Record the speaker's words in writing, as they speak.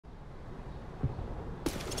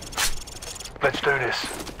Let's do this.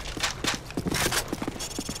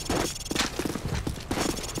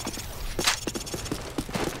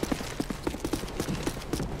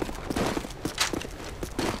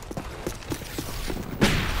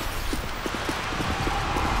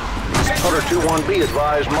 Hunter 2-1, be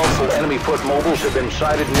advised, multiple enemy foot mobiles have been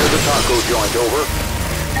sighted near the taco joint, over.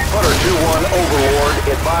 Hunter 2-1, Overlord,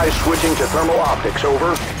 advise switching to thermal optics,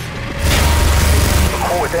 over.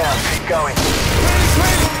 Hold it down, keep going.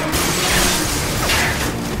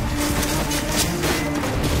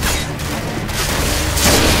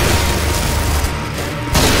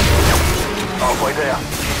 Halfway there.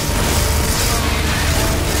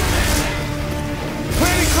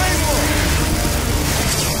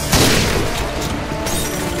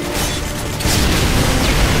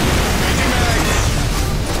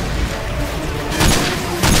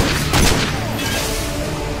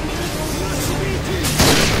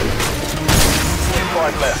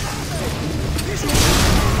 Left.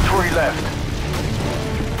 3 left.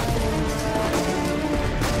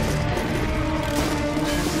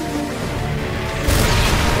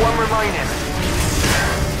 One remaining.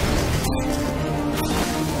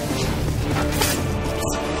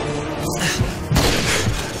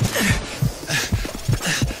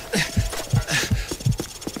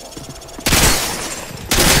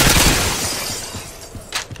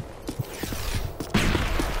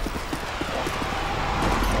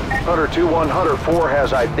 Hunter 2-1, Hunter 4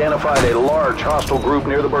 has identified a large hostile group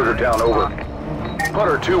near the burger town, over.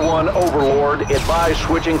 Hunter 2-1, Overlord, advise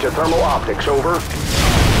switching to thermal optics, over.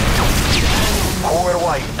 Pull it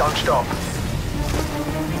away, don't stop.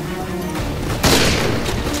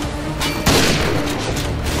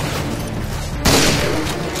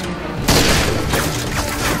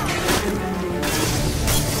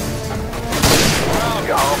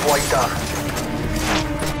 You're halfway done.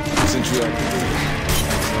 Since you activated.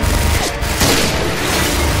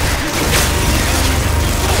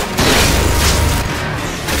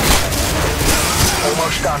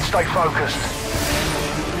 Almost done, stay focused.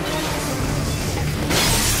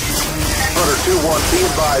 Hunter 2-1, be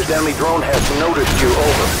advised, enemy drone has noticed you,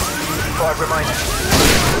 over. 5 remaining.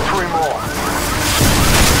 3 more.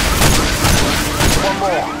 1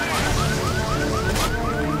 more.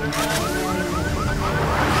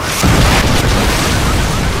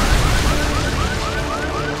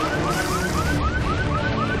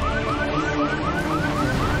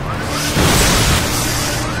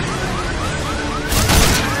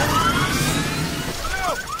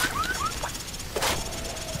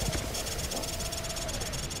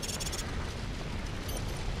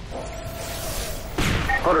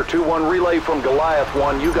 Hunter 2-1, relay from Goliath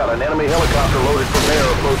 1. You got an enemy helicopter loaded from there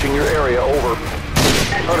approaching your area, over.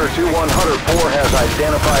 Hunter 2-1, Hunter 4 has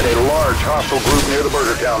identified a large hostile group near the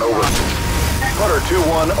burger town, over. Hunter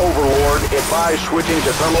 2-1, Overlord, advise switching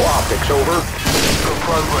to thermal optics, over. Good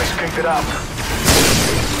progress, keep it up.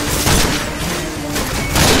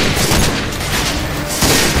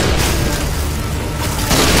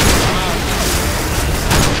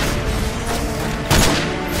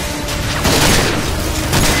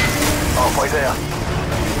 Halfway there.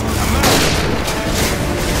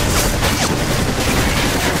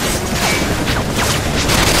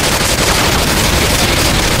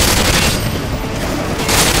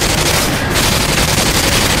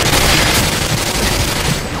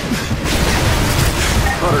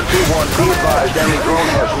 Hunter 2-1, be advised, enemy drone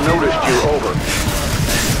has noticed you, over.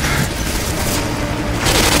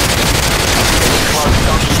 Close,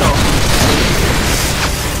 don't stop.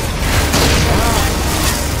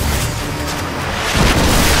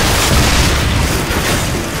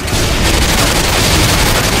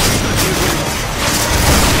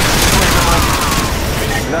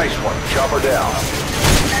 Nice one, chopper down.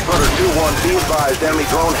 Hunter 2-1, be advised, enemy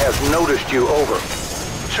drone has noticed you, over.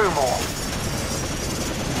 2 more.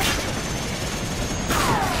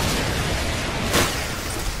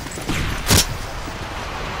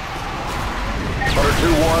 Hunter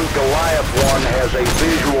 2-1, Goliath 1 has a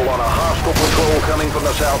visual on a hostile patrol coming from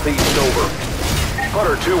the southeast, over.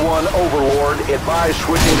 Hunter 2-1, Overlord, advise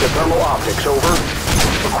switching to thermal optics, over.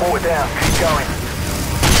 Hold it down, keep going.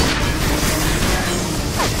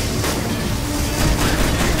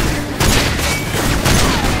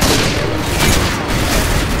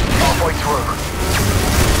 Halfway through.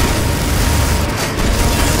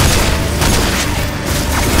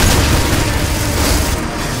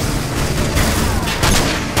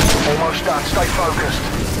 Almost done, stay focused.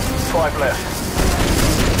 5 left.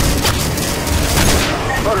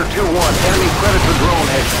 Hunter 2-1, enemy Predator drone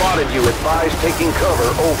has spotted you, advise taking cover,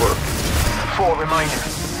 over. 4 remaining.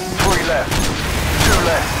 3 left. 2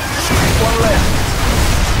 left. 1 left.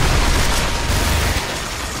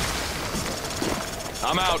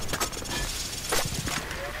 I'm out.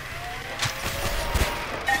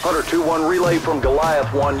 Hunter 2-1 relay from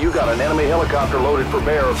Goliath 1. You got an enemy helicopter loaded for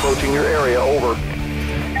bear approaching your area. Over.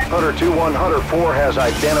 Hunter 2-1, Hunter 4 has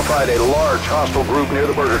identified a large hostile group near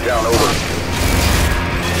the burger town. Over.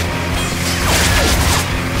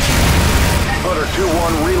 Hunter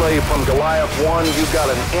 2-1 relay from Goliath 1. You've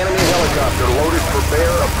got an enemy helicopter loaded for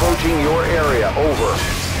bear approaching your area. Over.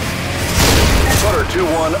 Hunter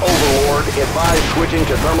 2-1 Overlord, advise switching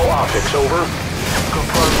to thermal optics. Over. Good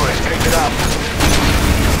progress. Keep it up.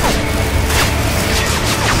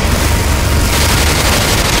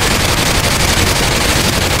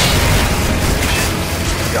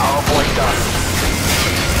 You're halfway done.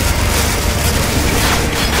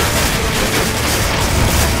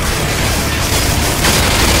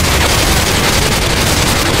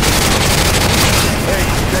 Hey,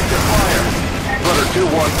 check the fire. Hunter 2-1,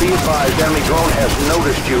 be advised, enemy drone has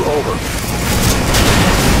noticed you. Over.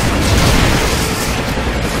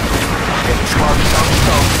 Getting close. Don't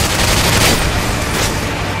stop.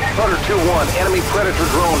 Hunter 2-1, enemy Predator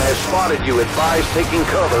drone has spotted you. Advise taking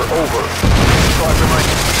cover. Over. Try to make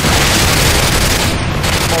it.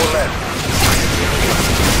 More left.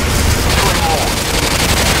 3 more.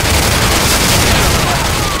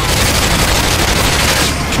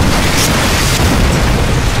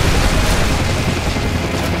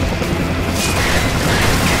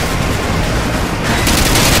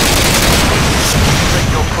 Take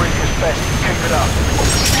your previous best. Keep it up.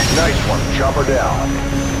 Nice one, chopper down.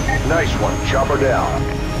 Nice one, chopper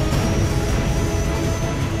down.